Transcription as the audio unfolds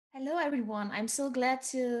Hello, everyone. I'm so glad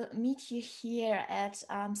to meet you here at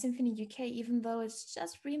Symphony UK, even though it's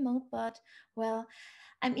just remote. But, well,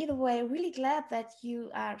 I'm either way really glad that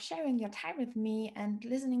you are sharing your time with me and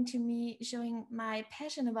listening to me showing my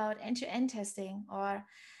passion about end to end testing or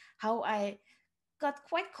how I got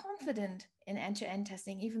quite confident in end to end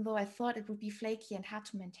testing, even though I thought it would be flaky and hard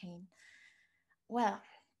to maintain. Well,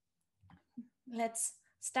 let's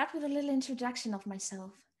start with a little introduction of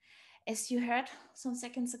myself. As you heard some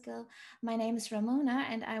seconds ago, my name is Ramona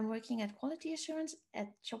and I'm working at quality assurance at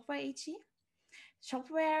Shopware AG.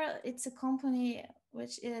 Shopware, it's a company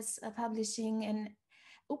which is publishing an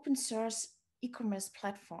open source e-commerce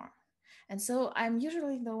platform. And so I'm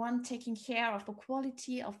usually the one taking care of the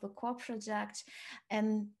quality of the core project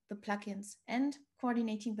and the plugins and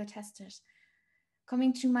coordinating the testers.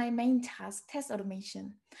 Coming to my main task, test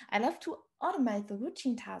automation. I love to automate the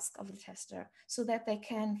routine task of the tester so that they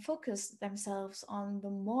can focus themselves on the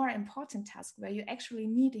more important task where you actually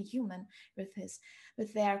need a human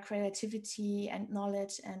with their creativity and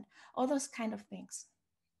knowledge and all those kind of things.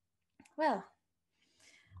 Well,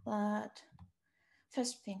 but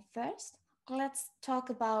first thing first, let's talk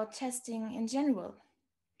about testing in general.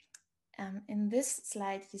 In this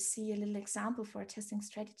slide, you see a little example for a testing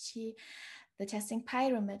strategy, the testing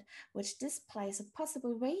pyramid, which displays a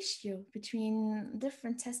possible ratio between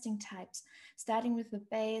different testing types, starting with the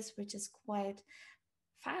base, which is quite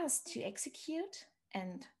fast to execute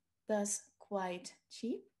and thus quite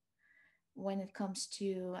cheap when it comes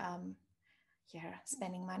to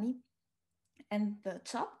spending money, and the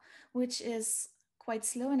top, which is quite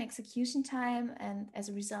slow in execution time and as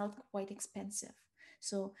a result quite expensive.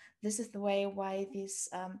 So this is the way why this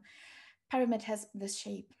pyramid has this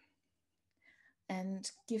shape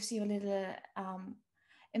and gives you a little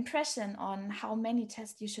impression on how many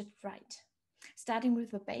tests you should write. Starting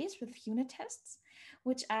with the base with unit tests,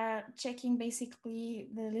 which are checking basically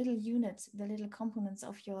the little units, the little components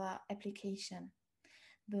of your application.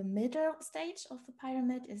 The middle stage of the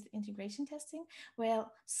pyramid is integration testing, where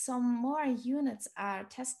some more units are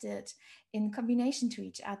tested in combination to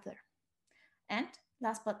each other. And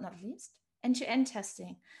last but not least, end-to-end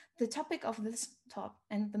testing, the topic of this talk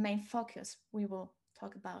and the main focus we will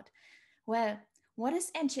talk about. Well, what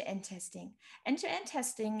is end-to-end testing? End-to-end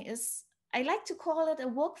testing is, I like to call it a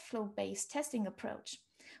workflow-based testing approach,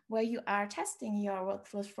 where you are testing your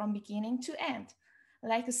workflows from beginning to end,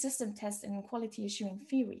 like a system test in quality assuring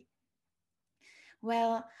theory.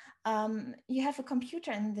 Well, you have a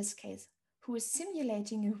computer in this case who is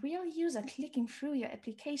simulating a real user clicking through your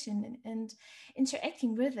application and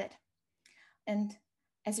interacting with it. And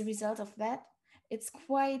as a result of that, it's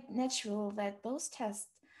quite natural that those tests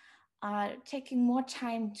are taking more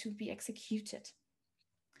time to be executed.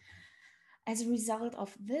 As a result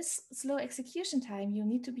of this slow execution time, you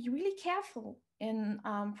need to be really careful in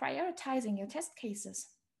prioritizing your test cases.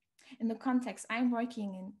 In the context I'm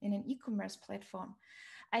working in an e-commerce platform,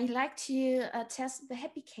 I like to test the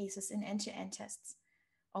happy cases in end-to-end tests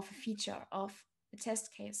of a feature, of a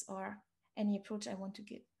test case, or any approach I want to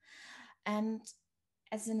give. And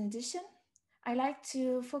as an addition, I like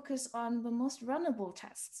to focus on the most vulnerable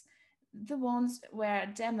tests, the ones where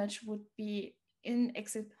damage would be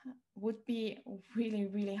really,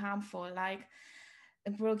 really harmful, like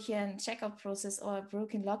a broken checkout process or a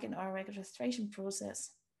broken login or registration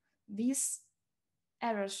process. These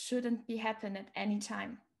errors shouldn't be happen at any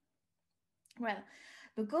time. Well,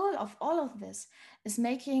 the goal of all of this is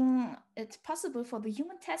making it possible for the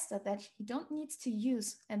human tester that he don't need to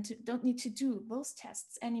use and don't need to do those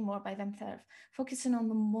tests anymore by themselves, focusing on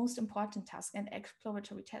the most important task and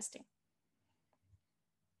exploratory testing.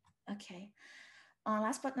 Okay.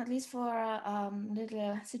 Last but not least, for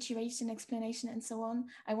little situation explanation and so on,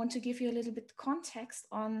 I want to give you a little bit context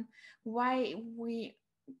on why we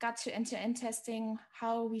got to end-to-end testing,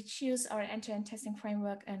 how we choose our end-to-end testing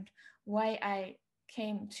framework, and why I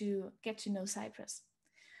came to get to know Cypress.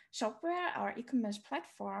 Shopware, our e-commerce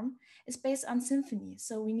platform, is based on Symfony,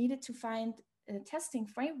 so we needed to find a testing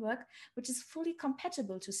framework which is fully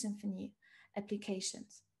compatible to Symfony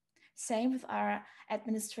applications. Same with our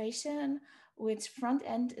administration, which front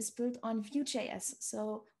end is built on Vue.js.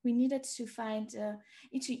 So we needed to find an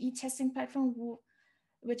E2E testing platform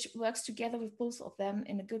which works together with both of them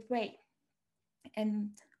in a good way.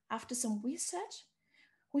 And after some research,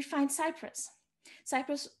 we find Cypress.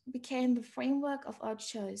 Cypress became the framework of our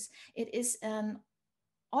choice. It is an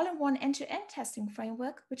all-in-one end-to-end testing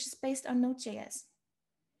framework, which is based on Node.js.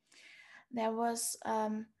 There was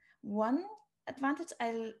one advantage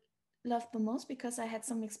I loved the most because I had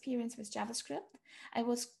some experience with JavaScript. I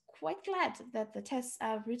was quite glad that the tests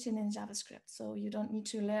are written in JavaScript, so you don't need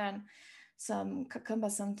to learn some Cucumber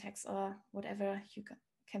syntax or whatever you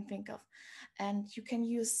can think of. And you can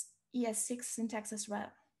use ES6 syntax as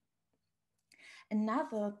well.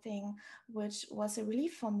 Another thing which was a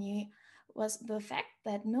relief for me was the fact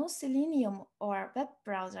that no Selenium or web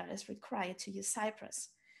browser is required to use Cypress.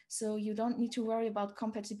 So you don't need to worry about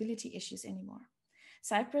compatibility issues anymore.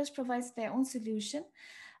 Cypress provides their own solution,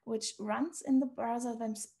 which runs in the browser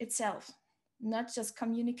itself, not just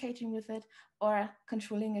communicating with it or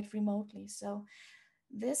controlling it remotely. So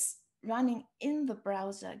this running in the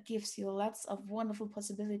browser gives you lots of wonderful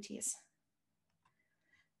possibilities.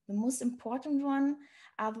 The most important one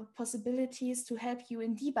are the possibilities to help you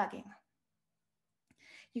in debugging.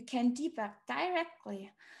 You can debug directly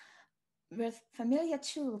with familiar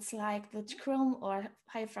tools like the Chrome or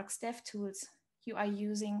Firefox dev tools you are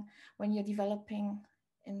using when you're developing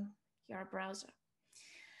in your browser.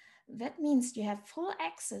 That means you have full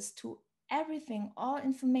access to everything, all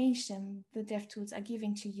information the dev tools are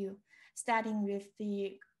giving to you, starting with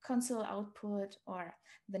the console output or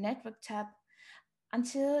the network tab,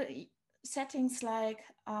 until settings like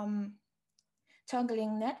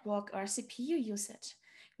toggling network or CPU usage,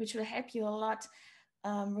 which will help you a lot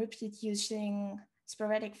reproducing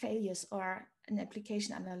sporadic failures or an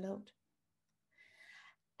application under load.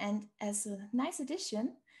 And as a nice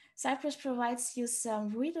addition, Cypress provides you some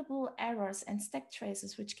readable errors and stack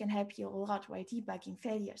traces, which can help you a lot while debugging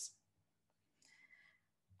failures.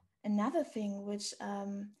 Another thing which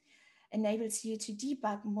enables you to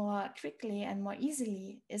debug more quickly and more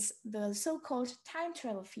easily is the so-called time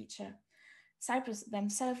travel feature. Cypress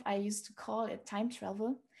themselves, I used to call it time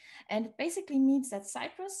travel. And it basically means that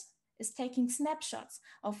Cypress is taking snapshots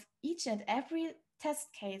of each and every test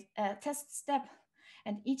step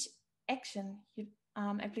and each action your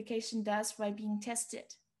application does while being tested.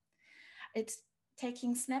 It's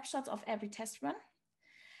taking snapshots of every test run,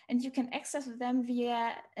 and you can access them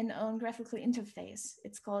via an own graphical interface.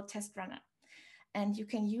 It's called Test Runner. And you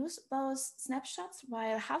can use those snapshots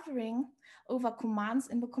while hovering over commands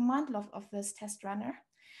in the command log of this test runner.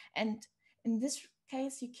 And in this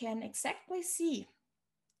case, you can exactly see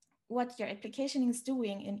what your application is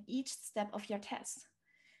doing in each step of your test,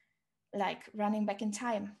 like running back in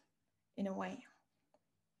time in a way.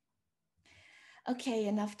 Okay,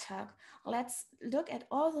 enough talk. Let's look at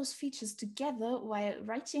all those features together while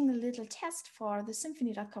writing a little test for the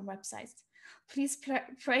symfony.com website. Please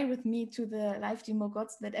pray with me to the live demo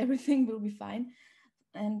gods that everything will be fine,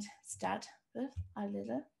 and start with a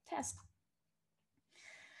little test.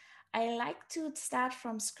 I like to start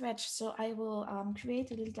from scratch, so I will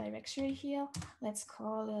create a little directory here. Let's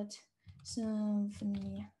call it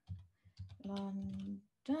Symphony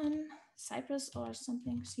London Cypress or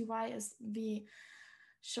something. CY is the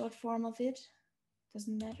short form of it,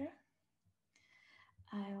 doesn't matter.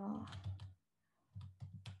 I'll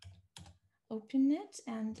open it,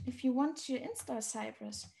 and if you want to install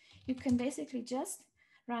Cypress, you can basically just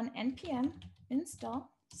run npm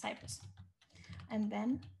install Cypress, and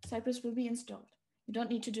then Cypress will be installed. You don't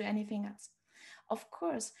need to do anything else. Of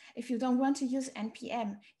course, if you don't want to use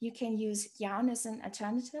npm, you can use yarn as an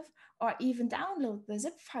alternative, or even download the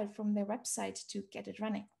zip file from their website to get it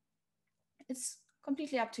running. It's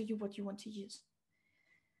completely up to you what you want to use.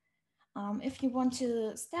 If you want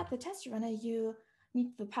to start the test runner, you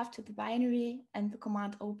need the path to the binary and the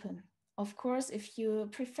command open. Of course, if you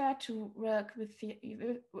prefer to work with the,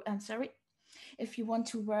 if you want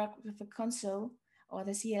to work with the console or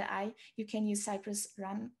the CLI, you can use Cypress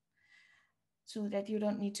run so that you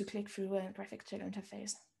don't need to click through a graphical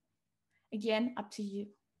interface. Again, up to you.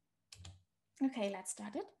 Okay, let's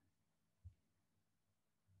start it.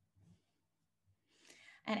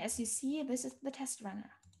 And as you see, this is the test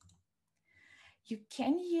runner. You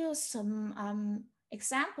can use some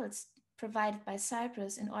examples provided by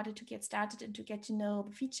Cypress in order to get started and to get to know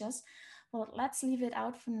the features. Well, let's leave it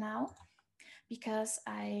out for now, because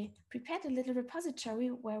I prepared a little repository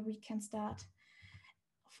where we can start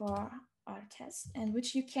for our test, and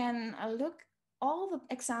which you can look all the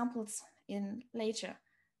examples in later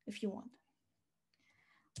if you want.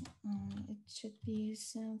 It should be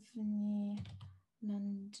Symphony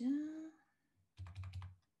London.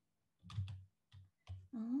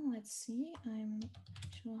 Oh, let's see. I'm not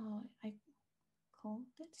sure how I called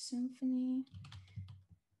it. Symphony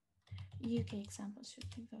UK example should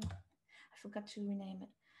be the. I forgot to rename it.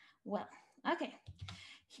 Well, okay.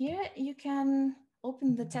 Here you can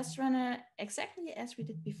open the test runner exactly as we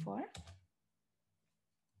did before.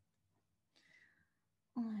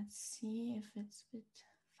 Let's see if it's a bit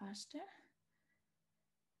faster.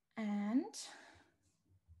 And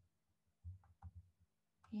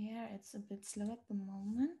Here it's a bit slow at the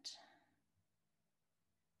moment.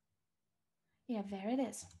 Yeah, there it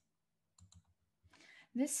is.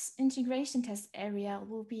 This integration test area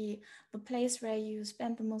will be the place where you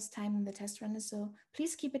spend the most time in the test runner, so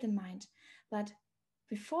please keep it in mind. But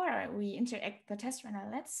before we interact with the test runner,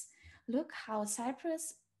 let's look how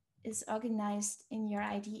Cypress is organized in your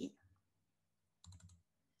IDE.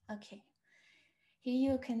 Okay,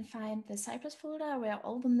 here you can find the Cypress folder where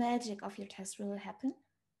all the magic of your test will happen.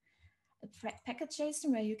 A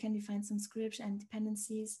package.json where you can define some scripts and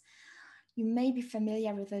dependencies. You may be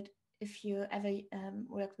familiar with it if you ever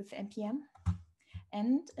work with npm.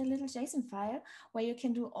 And a little JSON file where you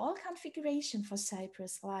can do all configuration for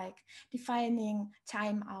Cypress, like defining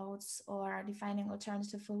timeouts or defining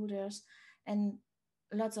alternative folders and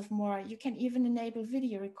lots of more. You can even enable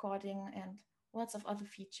video recording and lots of other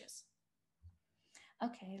features.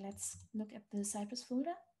 Okay, let's look at the Cypress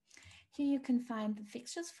folder. Here you can find the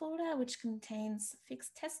fixtures folder, which contains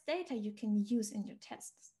fixed test data you can use in your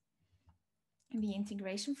tests. In the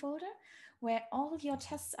integration folder, where all your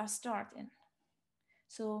tests are stored in.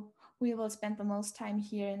 So we will spend the most time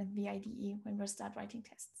here in the IDE when we start writing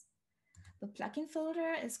tests. The plugin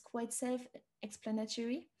folder is quite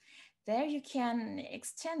self-explanatory. There you can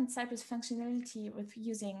extend Cypress functionality with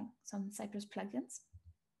using some Cypress plugins.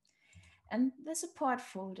 And the support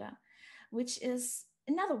folder, which is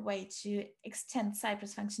another way to extend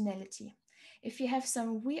Cypress functionality. If you have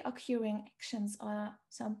some reoccurring actions or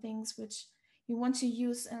some things which you want to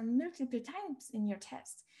use multiple times in your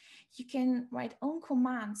test, you can write own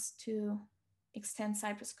commands to extend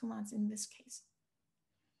Cypress commands in this case.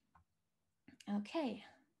 Okay,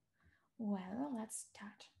 well, let's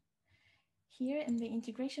start. Here in the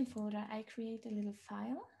integration folder, I create a little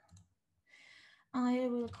file. I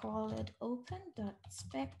will call it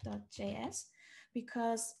open.spec.js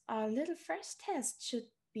because our little first test should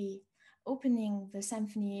be opening the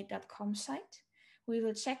symfony.com site. We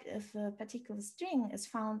will check if a particular string is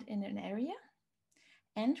found in an area,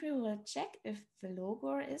 and we will check if the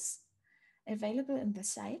logo is available in the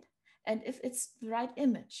site and if it's the right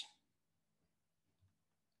image.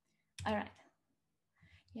 All right.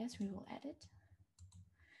 Yes, we will add it.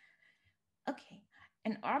 Okay.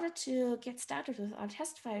 In order to get started with our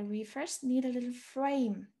test file, we first need a little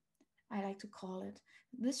frame, I like to call it.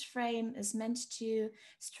 This frame is meant to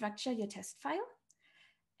structure your test file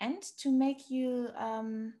and to make you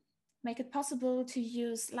make it possible to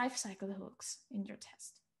use lifecycle hooks in your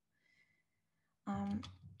test.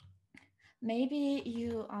 Maybe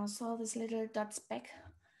you saw this little .spec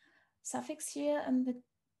suffix here in the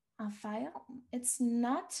file. It's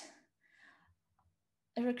not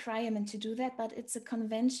a requirement to do that, but it's a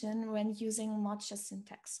convention when using mocha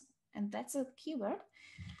syntax. And that's a keyword.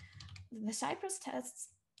 The Cypress tests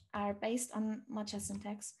are based on mocha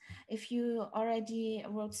syntax. If you already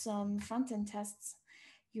wrote some front-end tests,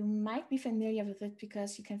 you might be familiar with it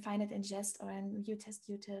because you can find it in Jest or in utest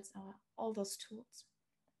utils or all those tools.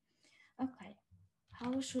 Okay,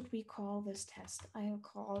 how should we call this test? I'll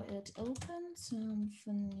call it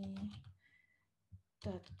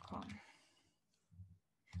OpenSymphony.com.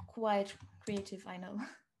 Quite creative, I know.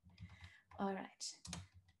 All right.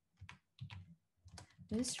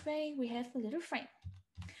 This way we have a little frame,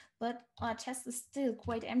 but our test is still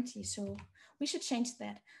quite empty, so we should change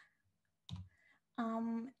that.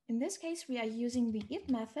 In this case, we are using the if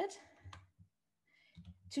method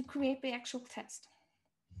to create the actual test.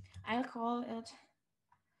 I'll call it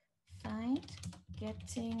find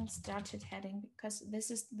getting started heading because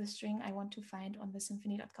this is the string I want to find on the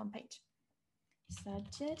symphony.com page.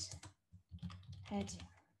 Started heading.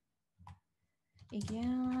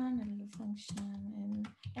 Again, a little function in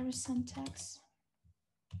array syntax.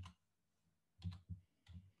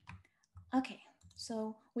 Okay,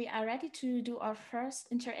 so we are ready to do our first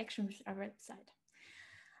interaction with our website.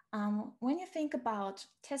 When you think about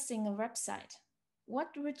testing a website,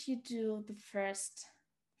 what would you do the first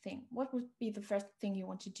thing? What would be the first thing you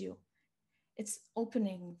want to do? It's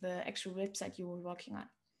opening the actual website you were working on.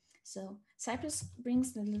 So Cypress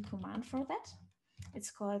brings the little command for that.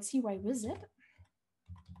 It's called cyvisit.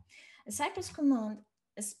 A Cypress command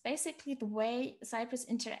is basically the way Cypress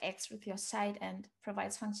interacts with your site and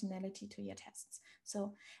provides functionality to your tests.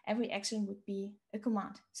 So every action would be a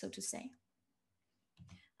command, so to say.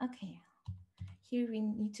 Okay, here we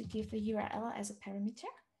need to give the URL as a parameter.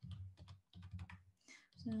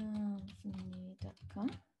 Symphony.com.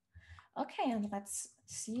 Okay, and let's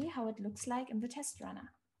see how it looks like in the test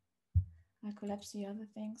runner. I'll collapse the other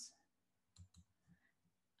things.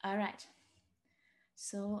 All right.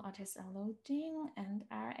 So our tests are loading and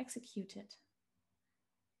are executed.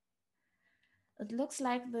 It looks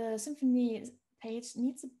like the Symfony page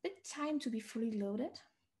needs a bit time to be fully loaded,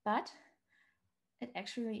 but it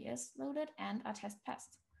actually is loaded and our test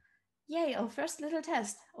passed. Yay, our first little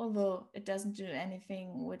test, although it doesn't do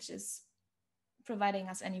anything which is providing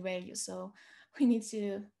us any value. So we need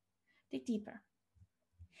to dig deeper.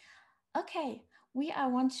 Okay, we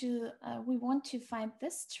want to find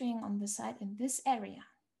this string on the side in this area.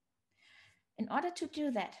 In order to do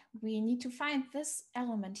that, we need to find this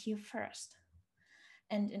element here first.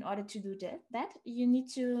 And in order to do that, you need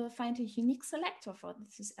to find a unique selector for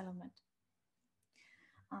this element.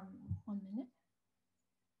 1 minute.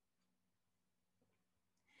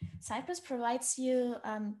 Cypress provides you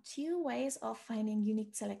 2 ways of finding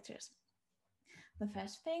unique selectors. The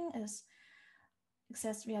first thing is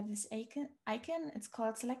accessed via this icon. It's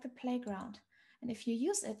called Selected Playground. And if you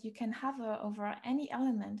use it, you can hover over any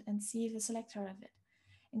element and see the selector of it.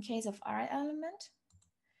 In case of our element,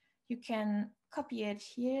 you can copy it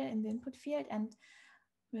here in the input field, and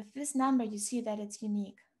with this number, you see that it's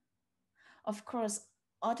unique. Of course,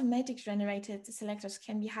 automatic generated selectors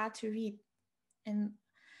can be hard to read, and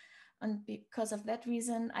because of that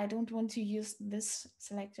reason, I don't want to use this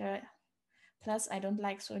selector. Plus, I don't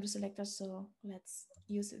like pseudo selectors, so let's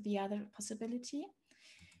use the other possibility.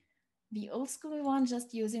 The old school one,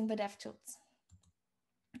 just using the DevTools.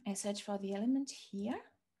 I search for the element here,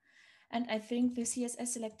 and I think the CSS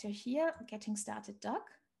selector here, getting started doc,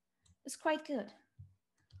 is quite good.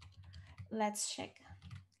 Let's check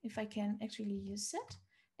if I can actually use it.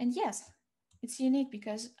 And yes, it's unique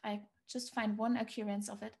because I just find one occurrence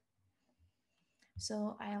of it.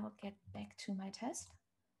 So I'll get back to my test.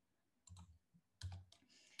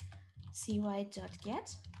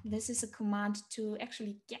 cy.get. This is a command to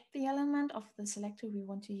actually get the element of the selector we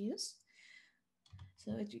want to use.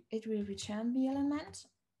 So it will return the element.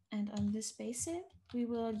 And on this basis, we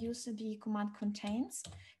will use the command contains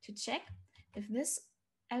to check if this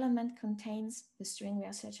element contains the string we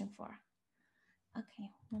are searching for. Okay,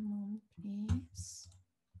 1 moment, please.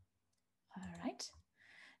 All right,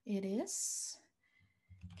 it is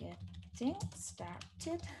getting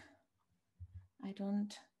started. I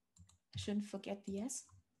shouldn't forget the S,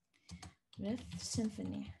 with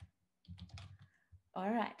Symfony.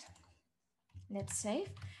 All right, let's save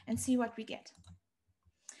and see what we get.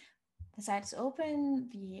 The site is open,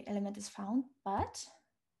 the element is found, but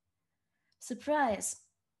surprise,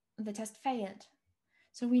 the test failed.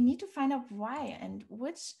 So we need to find out why and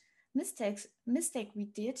which mistake we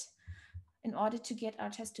did in order to get our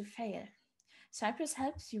test to fail. Cypress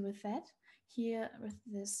helps you with that here with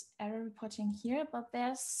this error reporting here, but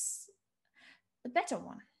there's a better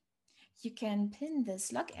one. You can pin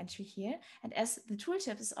this log entry here, and as the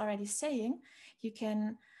tooltip is already saying, you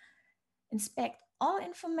can inspect all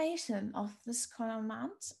information of this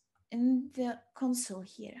command in the console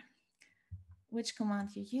here. Which command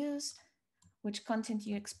you used, which content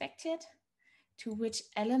you expected, to which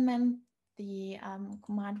element the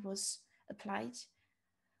command was applied,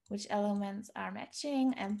 which elements are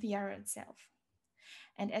matching, and the error itself.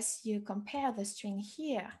 And as you compare the string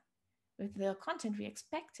here with the content we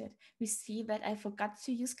expected, we see that I forgot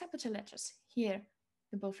to use capital letters here,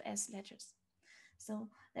 the both S letters. So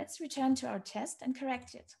let's return to our test and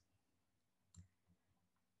correct it.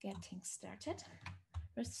 Getting started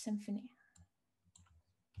with Symfony.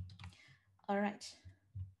 All right.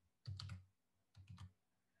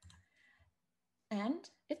 And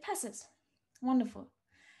it passes. Wonderful.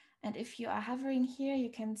 And if you are hovering here,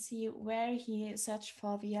 you can see where he searched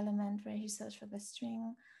for the element, where he searched for the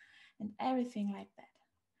string, and everything like that.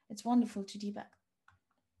 It's wonderful to debug.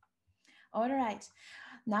 All right,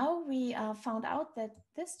 now we found out that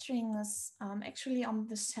this string is actually on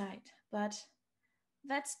the side, but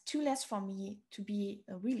that's too less for me to be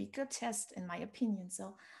a really good test in my opinion.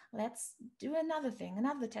 So let's do another thing,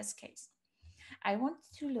 another test case. I want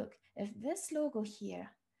to look if this logo here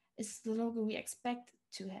is the logo we expect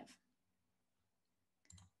to have.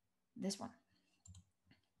 This one.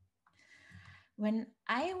 When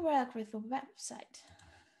I work with a website,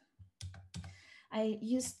 I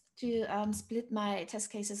used to split my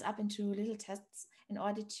test cases up into little tests in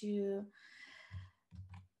order to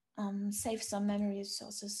save some memory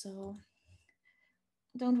resources. So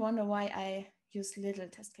don't wonder why I use little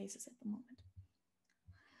test cases at the moment.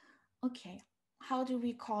 Okay, how do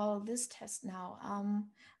we call this test now?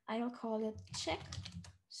 I'll call it check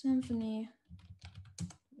Symfony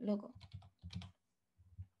logo.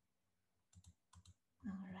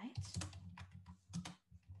 All right.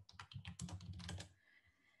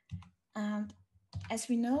 And as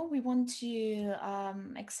we know, we want to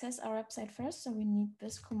access our website first, so we need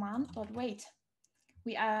this command, but wait,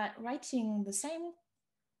 we are writing the same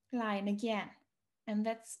line again. And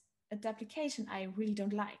that's a duplication I really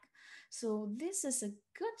don't like. So this is a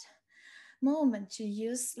good moment to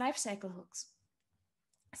use lifecycle hooks.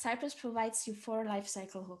 Cypress provides you 4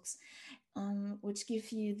 lifecycle hooks, which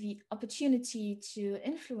give you the opportunity to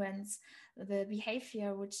influence the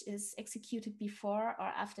behavior which is executed before or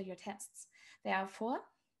after your tests. There are 4,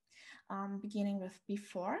 beginning with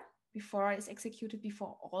before. Before is executed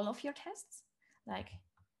before all of your tests, like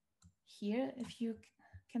here, if you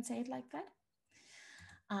can say it like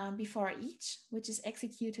that. Before each, which is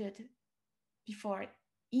executed before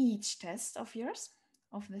each test of yours,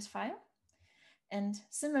 of this file. And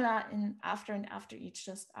similar in after and after each,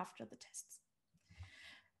 just after the tests.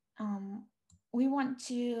 We want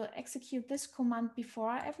to execute this command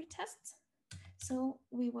before every test. So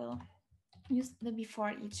we will use the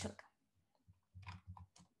before each hook.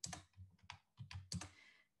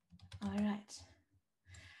 All right.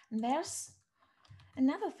 And there's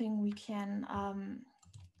another thing we can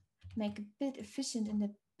make a bit efficient and a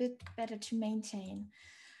bit better to maintain,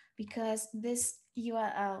 because this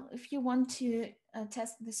URL, if you want to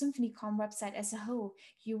test the SymphonyCom website as a whole,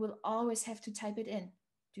 you will always have to type it in.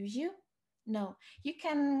 Do you? No, you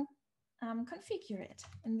can configure it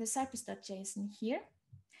in the cypress.json here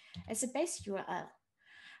as a base URL.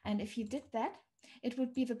 And if you did that, it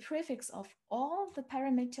would be the prefix of all the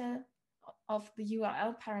parameter of the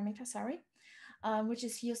URL parameter, which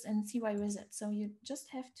is used in CY Wizard. So you just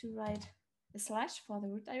have to write a slash for the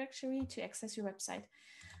root directory to access your website,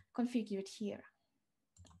 configured here.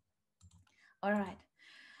 All right.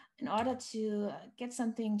 In order to get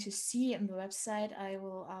something to see in the website, I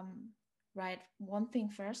will write one thing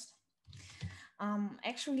first.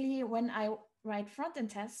 Actually, when I write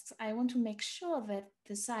front-end tests, I want to make sure that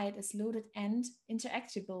the site is loaded and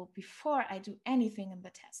interactable before I do anything in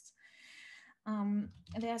the test.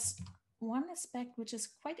 There's one aspect which is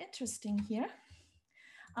quite interesting here.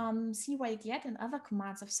 CYGet and other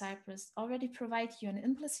commands of Cypress already provide you an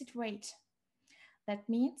implicit wait. That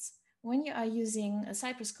means when you are using a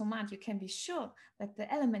Cypress command, you can be sure that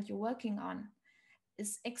the element you're working on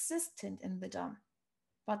is existent in the DOM,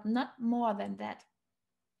 but not more than that.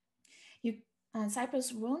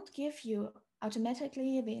 Cypress won't give you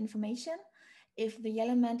automatically the information if the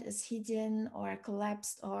element is hidden or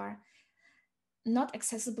collapsed or not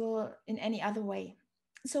accessible in any other way.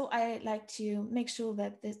 So I like to make sure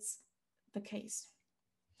that that's the case.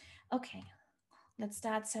 Okay, let's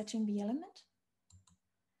start searching the element.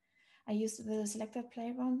 I use the selected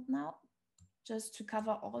playground now just to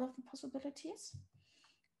cover all of the possibilities.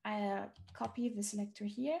 I copy the selector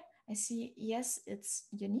here. I see, yes, it's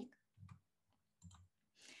unique.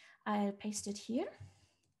 I'll paste it here.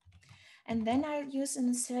 And then I'll use an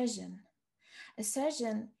assertion.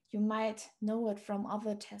 Assertion, you might know it from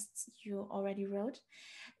other tests you already wrote,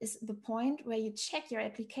 is the point where you check your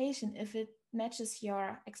application if it matches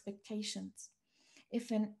your expectations.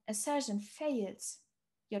 If an assertion fails,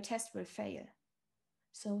 your test will fail.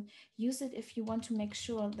 So use it if you want to make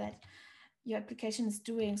sure that your application is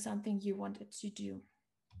doing something you want it to do.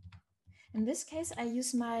 In this case, I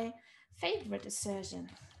use my favorite assertion.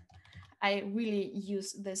 I really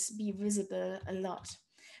use this be visible a lot,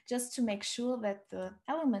 just to make sure that the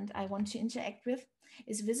element I want to interact with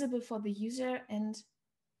is visible for the user and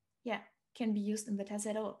can be used in the test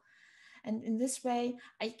at all. And in this way,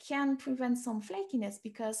 I can prevent some flakiness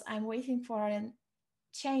because I'm waiting for a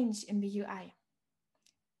change in the UI.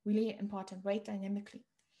 Really important, wait dynamically.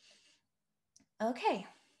 Okay,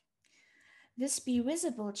 this be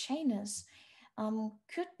visible chainers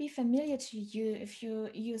could be familiar to you if you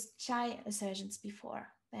used chai assertions before.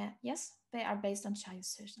 Yes, they are based on chai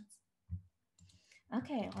assertions.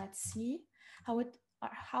 Okay, let's see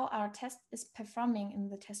how our test is performing in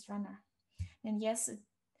the test runner. And yes, it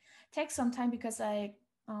takes some time because I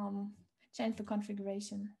changed the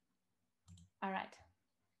configuration. All right,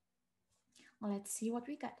 well, let's see what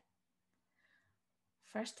we got.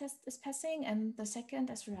 First test is passing and the second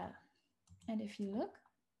as well. And if you look,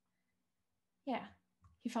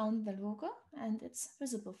 he found the logo and it's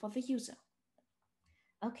visible for the user.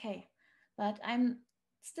 Okay, but I'm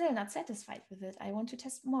still not satisfied with it. I want to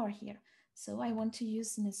test more here. So I want to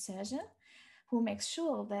use an assertion who makes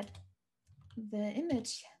sure that the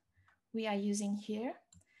image we are using here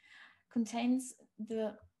contains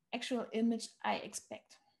the actual image I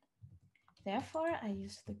expect. Therefore, I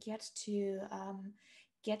use the get to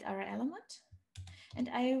get our element, and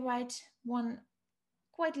I write one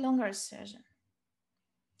quite longer assertion.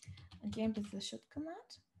 Again with the should command.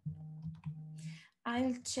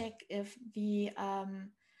 I'll check if the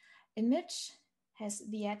image has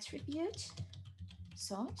the attribute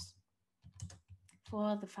source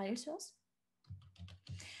for the file source.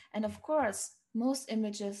 And of course, most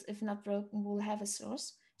images, if not broken, will have a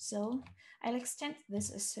source. So I'll extend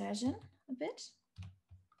this assertion a bit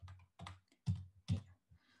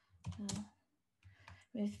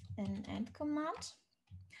with an AND command.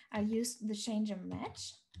 I'll use the change and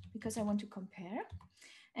match because I want to compare,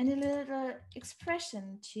 and a little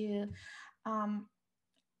expression to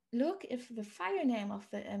look if the file name of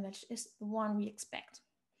the image is the one we expect.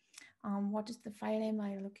 What is the file name?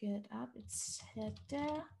 I look it up. It's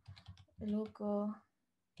header logo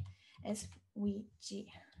svg.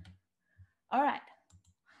 All right,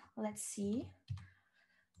 let's see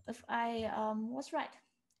if I was right.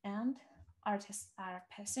 And our tests are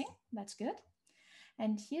passing. That's good.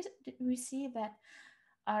 And here we see that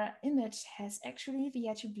our image has actually the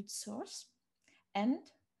attribute source, and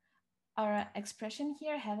our expression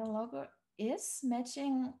here, header logo, is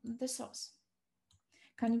matching the source.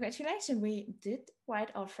 Congratulations, we did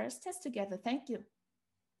write our first test together. Thank you.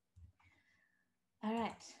 All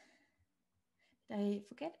right. Did I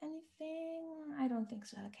forget anything? I don't think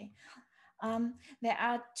so. Okay. There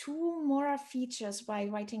are two more features while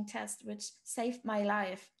writing tests which saved my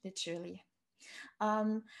life, literally.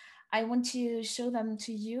 I want to show them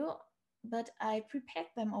to you, but I prepared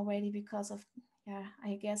them already because of, yeah,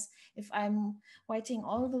 I guess if I'm writing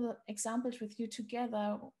all the examples with you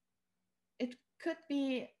together, it could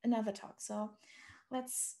be another talk. So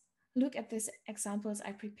let's look at these examples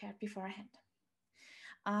I prepared beforehand.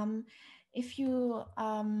 If you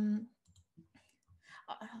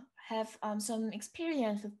have some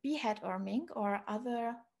experience with Behat or Mink or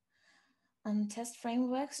other test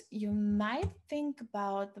frameworks, you might think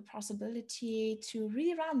about the possibility to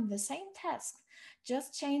rerun the same task,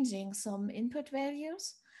 just changing some input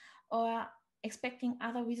values or expecting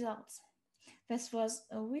other results. This was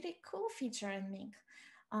a really cool feature in Mink.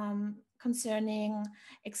 Concerning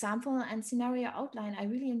example and scenario outline, I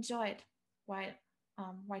really enjoyed while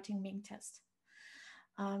writing Mink test.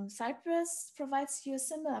 Cypress provides you a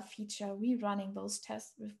similar feature, rerunning those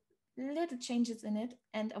tests with little changes in it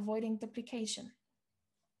and avoiding duplication.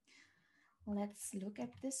 Let's look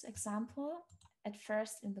at this example at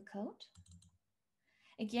first in the code.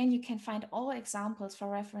 Again, you can find all examples for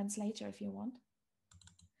reference later if you want.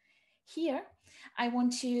 Here, I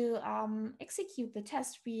want to execute the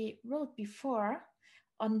test we wrote before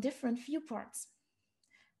on different viewports.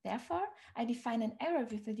 Therefore, I define an array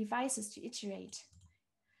with the devices to iterate.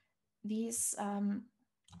 These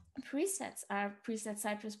presets are presets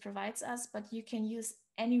Cypress provides us, but you can use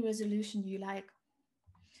any resolution you like.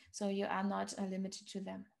 So you are not limited to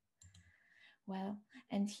them. Well,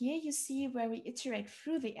 and here you see where we iterate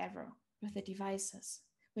through the array with the devices,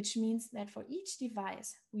 which means that for each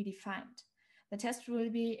device we defined, the test will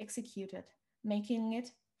be executed, making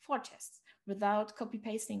it 4 tests without copy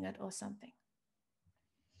pasting it or something.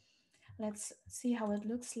 Let's see how it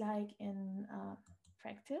looks like in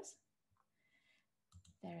practice.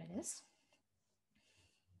 There it is.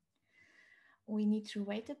 We need to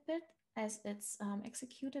wait a bit as it's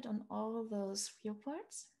executed on all those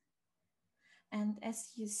viewports. And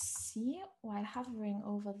as you see, while hovering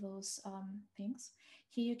over those things,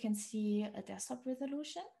 here you can see a desktop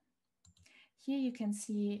resolution. Here you can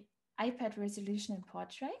see iPad resolution in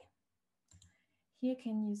portrait. Here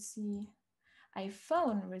can you see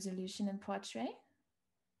iPhone resolution in portrait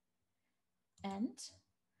and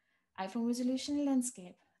iPhone resolution in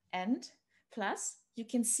landscape. And plus, you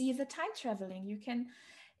can see the time traveling. You can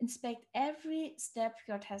inspect every step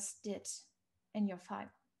your test did in your file.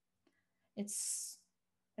 It's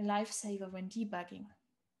a lifesaver when debugging.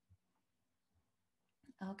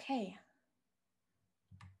 Okay.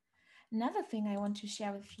 Another thing I want to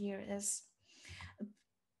share with you is a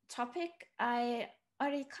topic I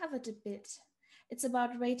already covered a bit. It's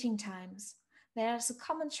about waiting times. There's a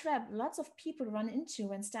common trap lots of people run into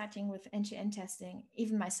when starting with end-to-end testing,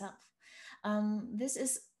 even myself. This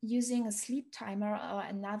is using a sleep timer or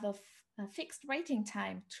another fixed waiting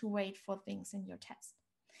time to wait for things in your test.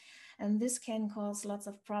 And this can cause lots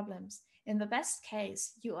of problems. In the best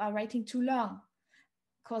case, you are waiting too long,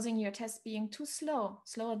 causing your tests being too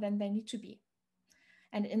slower than they need to be.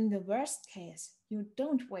 And in the worst case, you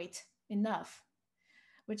don't wait enough,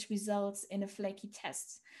 which results in a flaky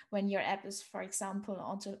test when your app is, for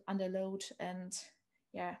example, under load and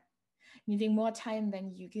needing more time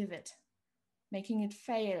than you give it, making it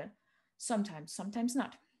fail sometimes, sometimes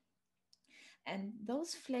not. And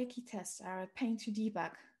those flaky tests are a pain to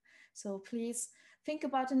debug. So please think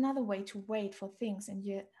about another way to wait for things in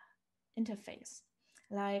your interface,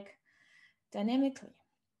 like dynamically.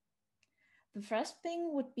 The first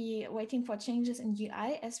thing would be waiting for changes in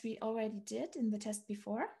UI as we already did in the test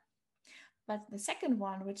before. But the second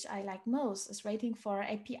one, which I like most, is waiting for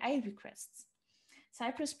API requests.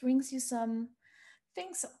 Cypress brings you some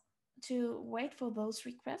things to wait for those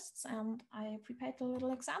requests, and I prepared a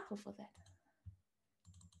little example for that.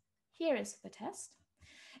 Here is the test.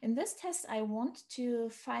 In this test, I want to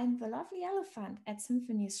find the lovely elephant at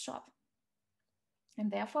Symfony's shop. And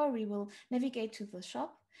therefore, we will navigate to the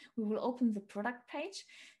shop, we will open the product page,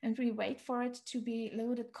 and we wait for it to be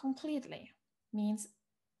loaded completely. Means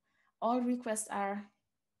all requests are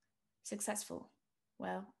successful.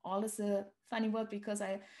 Well, all is a funny word because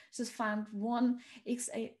I just found one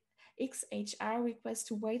XHR request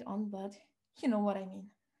to wait on, but you know what I mean.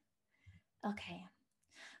 Okay,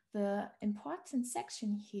 the important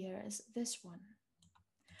section here is this one.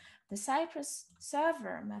 The Cypress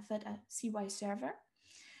server method, CY server,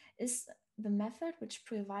 is the method which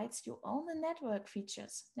provides you all the network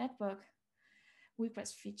features, network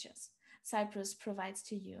request features Cypress provides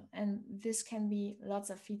to you. And this can be lots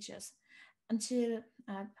of features until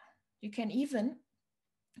you can even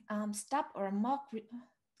stop or mock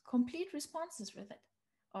complete responses with it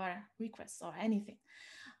or requests or anything.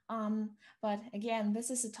 But again,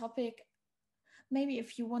 this is a topic, maybe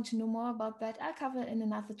if you want to know more about that, I'll cover in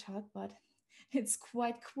another talk, but it's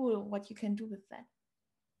quite cool what you can do with that.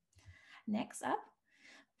 Next up,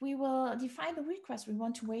 we will define the request we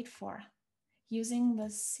want to wait for using the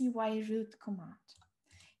cyroot command.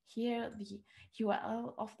 Here, the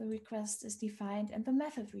URL of the request is defined and the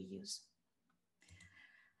method we use.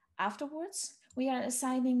 Afterwards, we are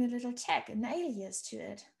assigning a little tag, an alias to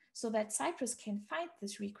it, so that Cypress can find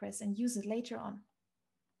this request and use it later on.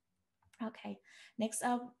 Okay, next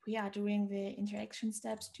up, we are doing the interaction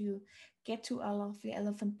steps to get to all of the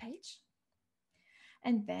elephant page.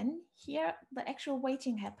 And then here, the actual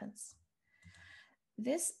waiting happens.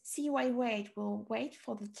 This CY wait will wait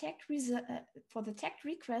for the tagged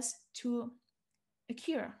request to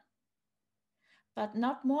occur, but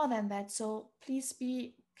not more than that. So please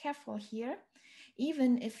be careful here.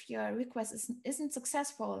 Even if your request isn't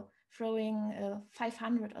successful, throwing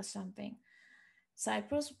 500 or something,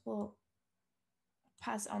 Cypress will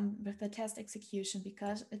pass on with the test execution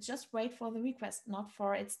because it just waits for the request, not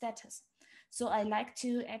for its status. So I like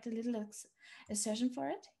to add a little assertion for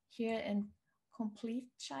it here in complete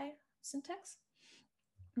shy syntax,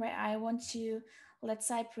 where I want to let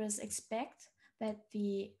Cypress expect that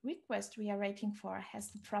the request we are waiting for has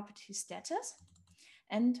the property status,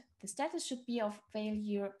 and the status should be of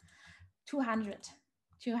value 200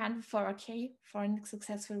 for OK for a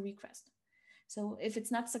successful request. So if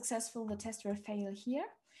it's not successful, the test will fail here.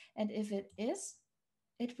 And if it is,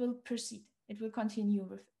 it will proceed. It will continue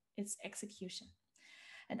with its execution.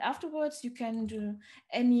 And afterwards, you can do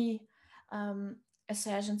any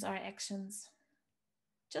assertions or actions.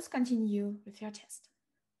 Just continue with your test.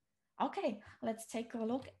 Okay, let's take a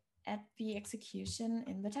look at the execution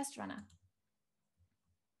in the test runner.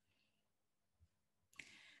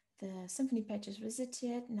 The Symfony page is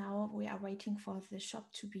visited. Now we are waiting for the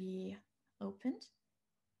shop to be opened.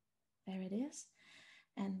 There it is.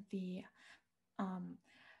 And the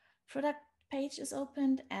product page is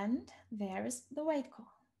opened, and there is the wait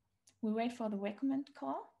call. We wait for the recommend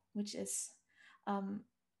call, which is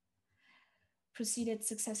proceeded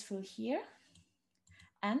successful here.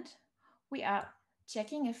 And we are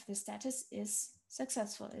checking if the status is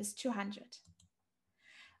successful, is 200.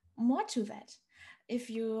 More to that, if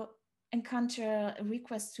you encounter a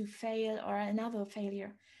request to fail or another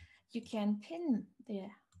failure, you can pin the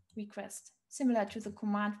request, similar to the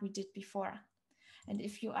command we did before. And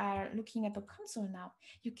if you are looking at the console now,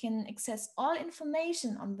 you can access all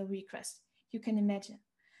information on the request you can imagine.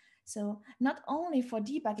 So not only for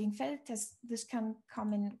debugging failed tests, this can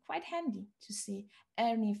come in quite handy to see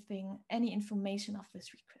anything, any information of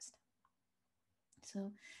this request.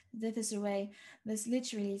 So that is a way, this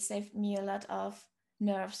literally saved me a lot of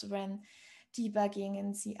nerves when debugging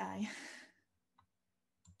in CI.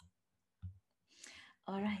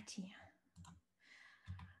 Alrighty.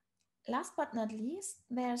 Last but not least,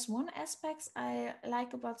 there's one aspect I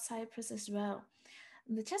like about Cypress as well.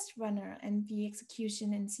 The test runner and the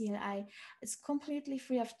execution in CLI is completely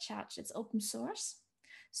free of charge. It's open source.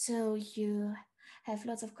 So you have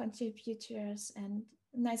lots of contributors and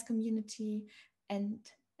nice community. And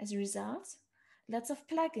as a result, lots of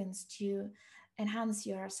plugins to enhance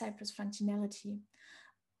your Cypress functionality.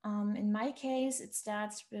 In my case, it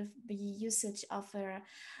starts with the usage of a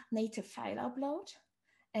native file upload,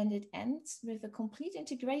 and it ends with a complete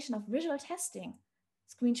integration of visual testing,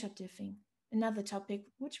 screenshot diffing, another topic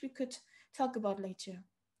which we could talk about later.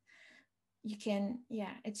 you can,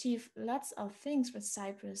 yeah, achieve lots of things with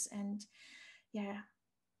Cypress, and yeah,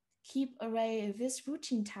 keep away this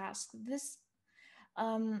routine task, this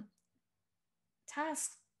um,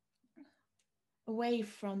 task away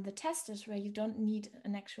from the testers where you don't need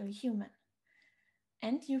an actual human,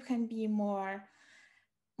 and you can be more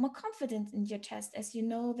confident in your test, as you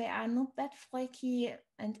know they are not that flaky,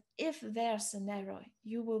 and if there's an error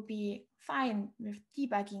you will be fine with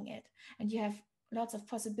debugging it, and you have lots of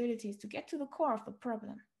possibilities to get to the core of the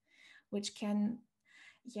problem, which can,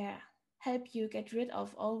 yeah, help you get rid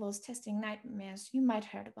of all those testing nightmares you might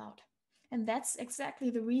heard about. And that's exactly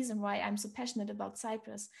the reason why I'm so passionate about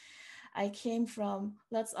Cypress. I came from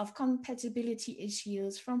lots of compatibility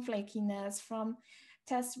issues, from flakiness, from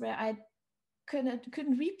tests where I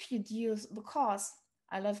couldn't reproduce the cause.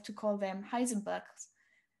 I love to call them Heisenbergs,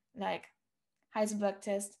 like Heisenberg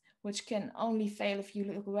test, which can only fail if you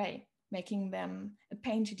look away, making them a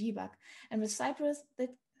pain to debug. And with Cypress,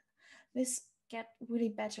 this get really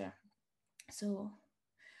better. So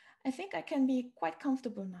I think I can be quite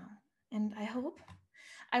comfortable now. And I hope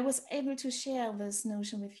I was able to share this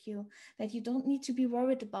notion with you, that you don't need to be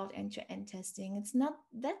worried about end-to-end testing. It's not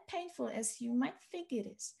that painful as you might think it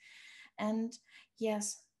is. And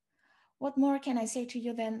yes, what more can I say to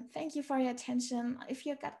you then? Thank you for your attention. If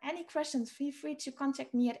you've got any questions, feel free to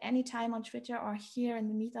contact me at any time on Twitter or here in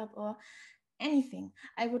the meetup or anything.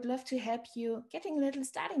 I would love to help you getting a little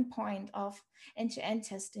starting point of end-to-end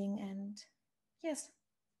testing. And yes,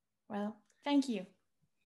 well, thank you.